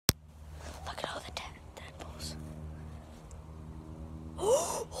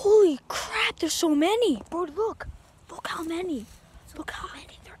There's so many. Bro, look. Look how many. Look how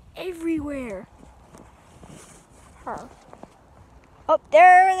many. They're everywhere. Huh. Oh,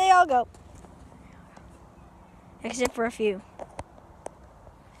 there they all go. Except for a few.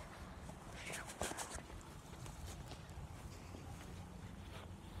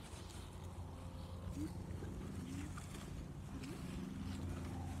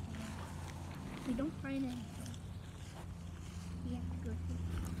 We don't find anything. We have to go through.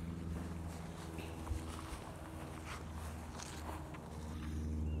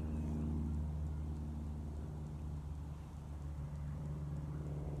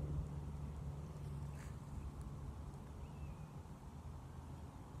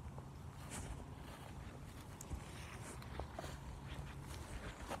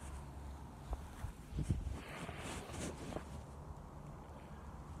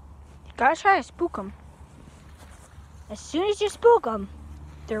 Gotta try to spook them. As soon as you spook them,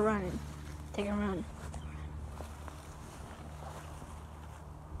 they're running. They can run.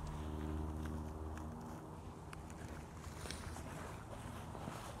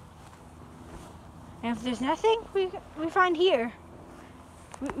 And if there's nothing we find here,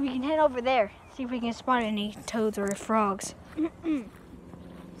 we can head over there. See if we can spot any toads or frogs.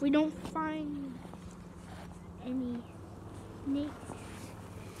 If we don't find any snakes,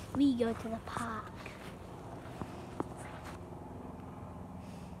 we go to the park.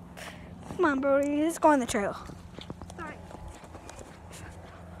 Come on, Brody. Let's go on the trail. Sorry.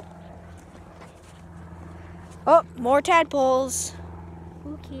 Oh, more tadpoles.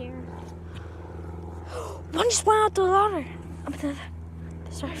 Who cares? One just went out the water. Up to the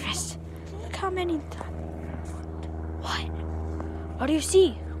surface. Look how many. What? What do you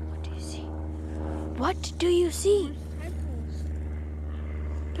see? What do you see? What do you see? Tadpoles.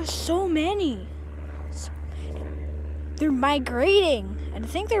 There's so many. They're migrating. I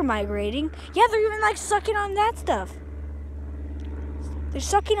think they're migrating. Yeah, they're even like sucking on that stuff. They're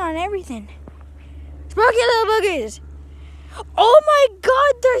sucking on everything. Spooky little boogies. Oh my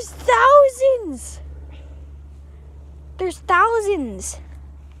God, there's thousands. There's thousands.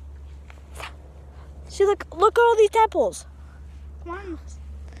 See, look at all these tadpoles. Come on.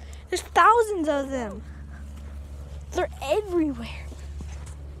 There's thousands of them. They're everywhere.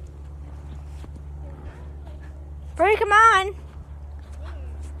 Brady, come on.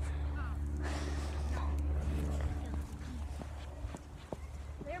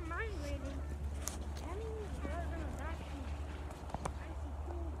 They're migrating. That means they're gonna back to icy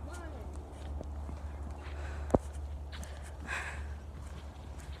cold water.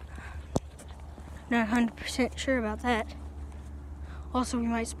 Not 100% sure about that. Also, we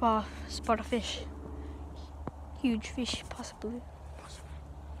might spot a fish. Huge fish, possibly.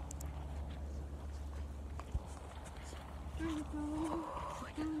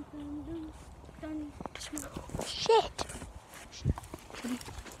 Shit!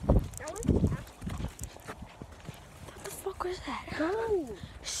 What the fuck was that? Go!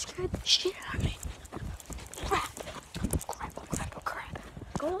 Scared the shit out of me. Crap.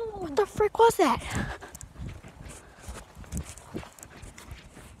 Go! What the frick was that?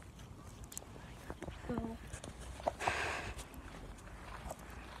 Go.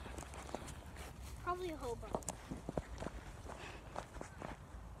 Probably a hobo.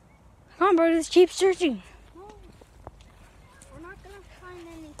 Come on, bro, let's keep searching. No. We're not gonna find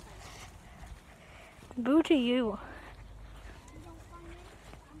anything. Boo to you. We don't find anything.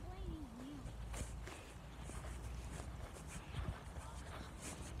 I'm blaming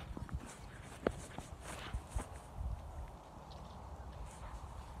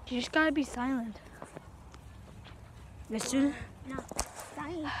you. You just gotta be silent. As soon No.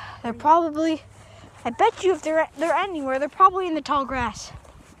 Science. they're probably, I bet you if they're anywhere, they're probably in the tall grass,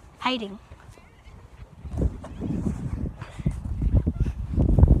 hiding.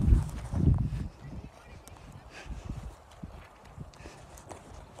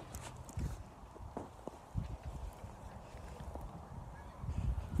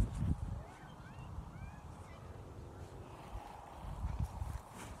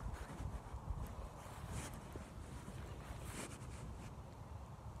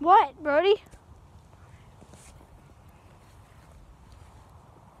 What, Brody?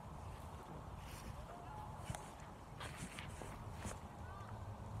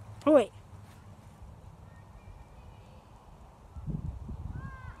 Oh, wait.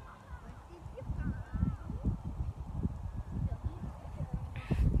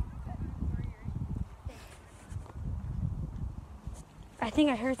 I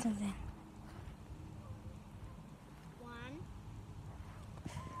think I heard something. 1,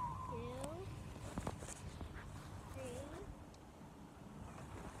 2, 3,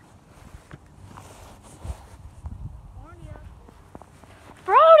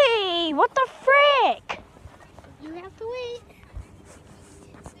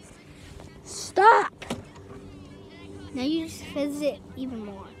 Stop. Now you just fizz it even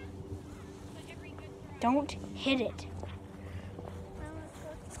more. Don't hit it.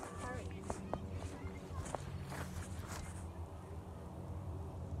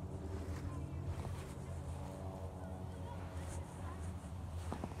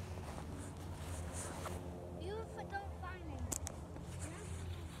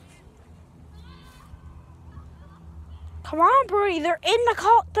 Come on, Brody. They're in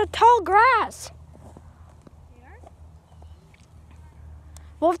the tall grass.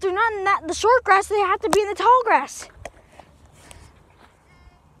 Well, if they're not in the short grass, they have to be in the tall grass.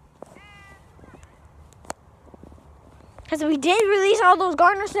 Because we did release all those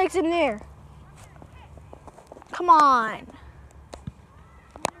garter snakes in there. Come on.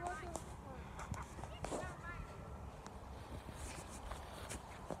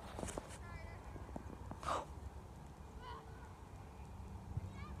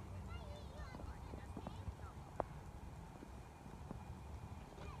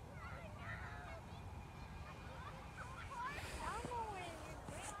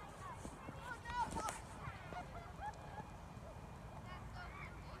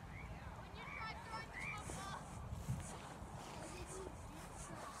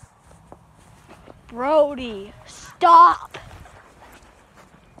 Brody, stop.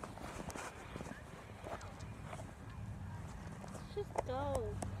 Let's just go.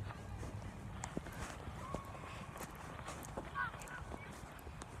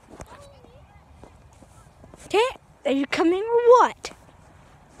 Okay, are you coming or what?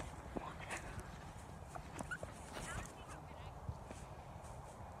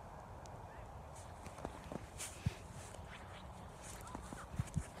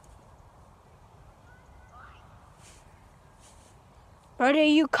 Brody, are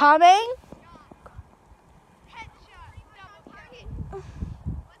you coming?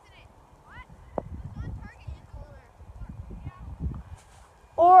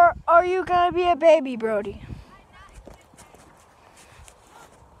 Or are you gonna be a baby, Brody?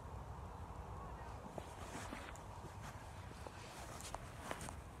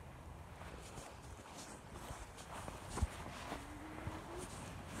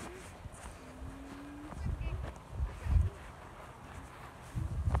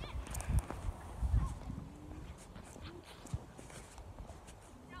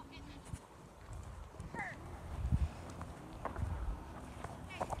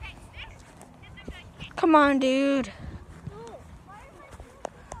 Come on, dude.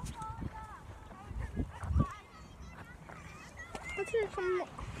 Let's do some more.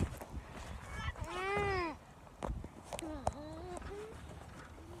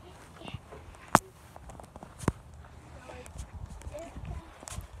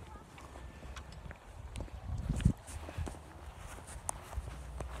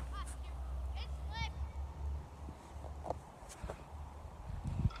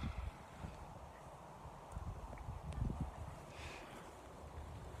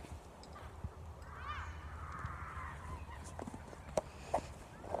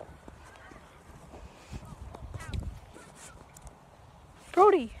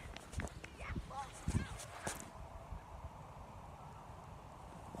 Brody.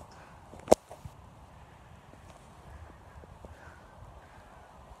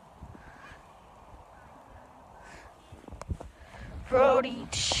 Brody,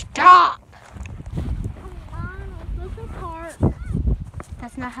 stop. Come on, let's go apart.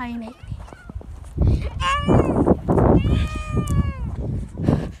 That's not how you make me.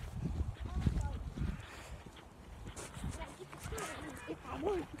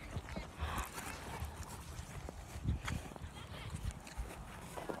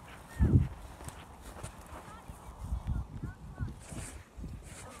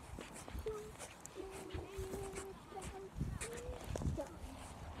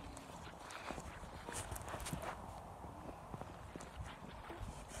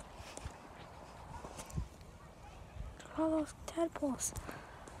 All those tadpoles.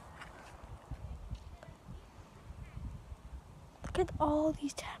 Look at all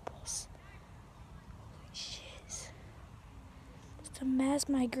these tadpoles. Holy shit. It's a mass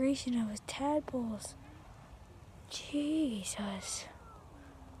migration of tadpoles. Jesus.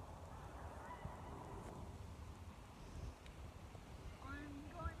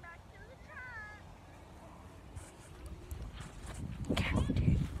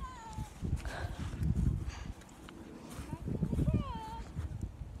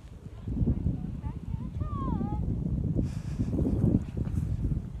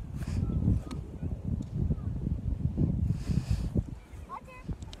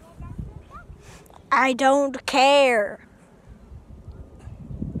 I don't care.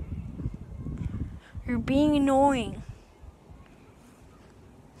 You're being annoying.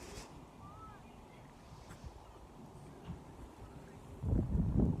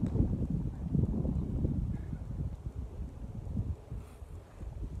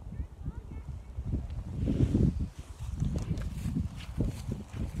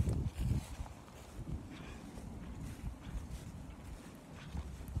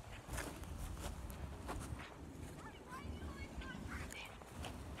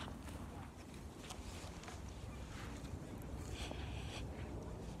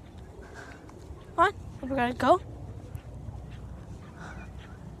 What? We gotta go?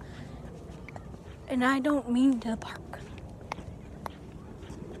 And I don't mean to the park.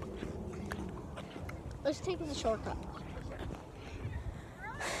 Let's take the shortcut.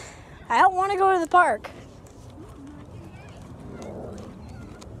 I don't want to go to the park.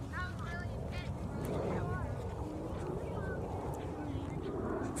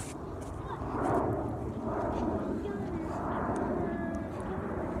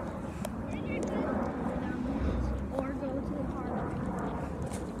 Or go to the park.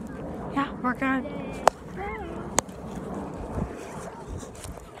 Yeah, we're gonna.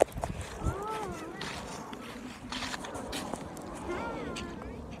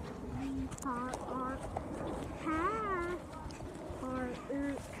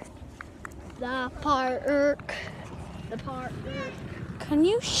 The park. The park. Can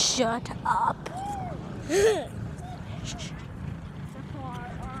you shut up?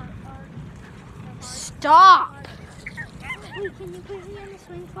 Stop! Hey, can you put me on the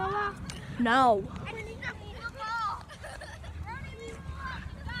swing floor? No.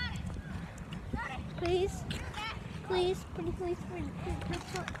 Please. Please, pretty please,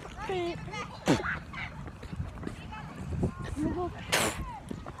 pretty. No.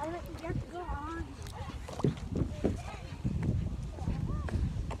 You have to go on.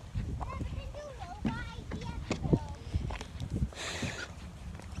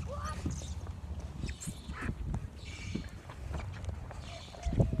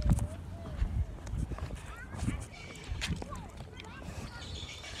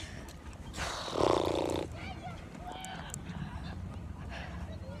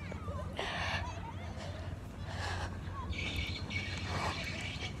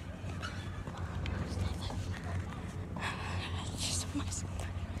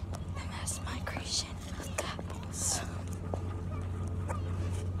 The mass migration of tadpoles.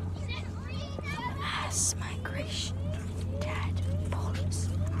 Mass migration of tadpoles.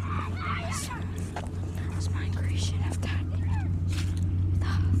 Mass migration of tadpoles.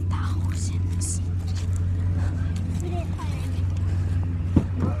 The thousands.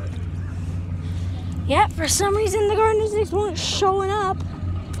 Yeah, for some reason the garden snakes weren't showing up.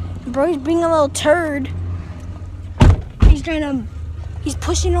 Bro's being a little turd. He's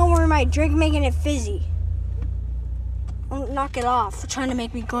pushing over my drink, making it fizzy. Don't knock it off, trying to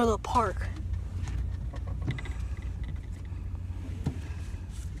make me go to the park.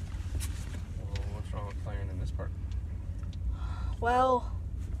 Well, what's wrong with playing in this park? Well,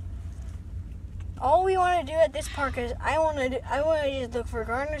 all we want to do at this park is I want to just look for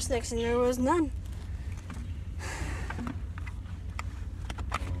gardener snakes, and there was none.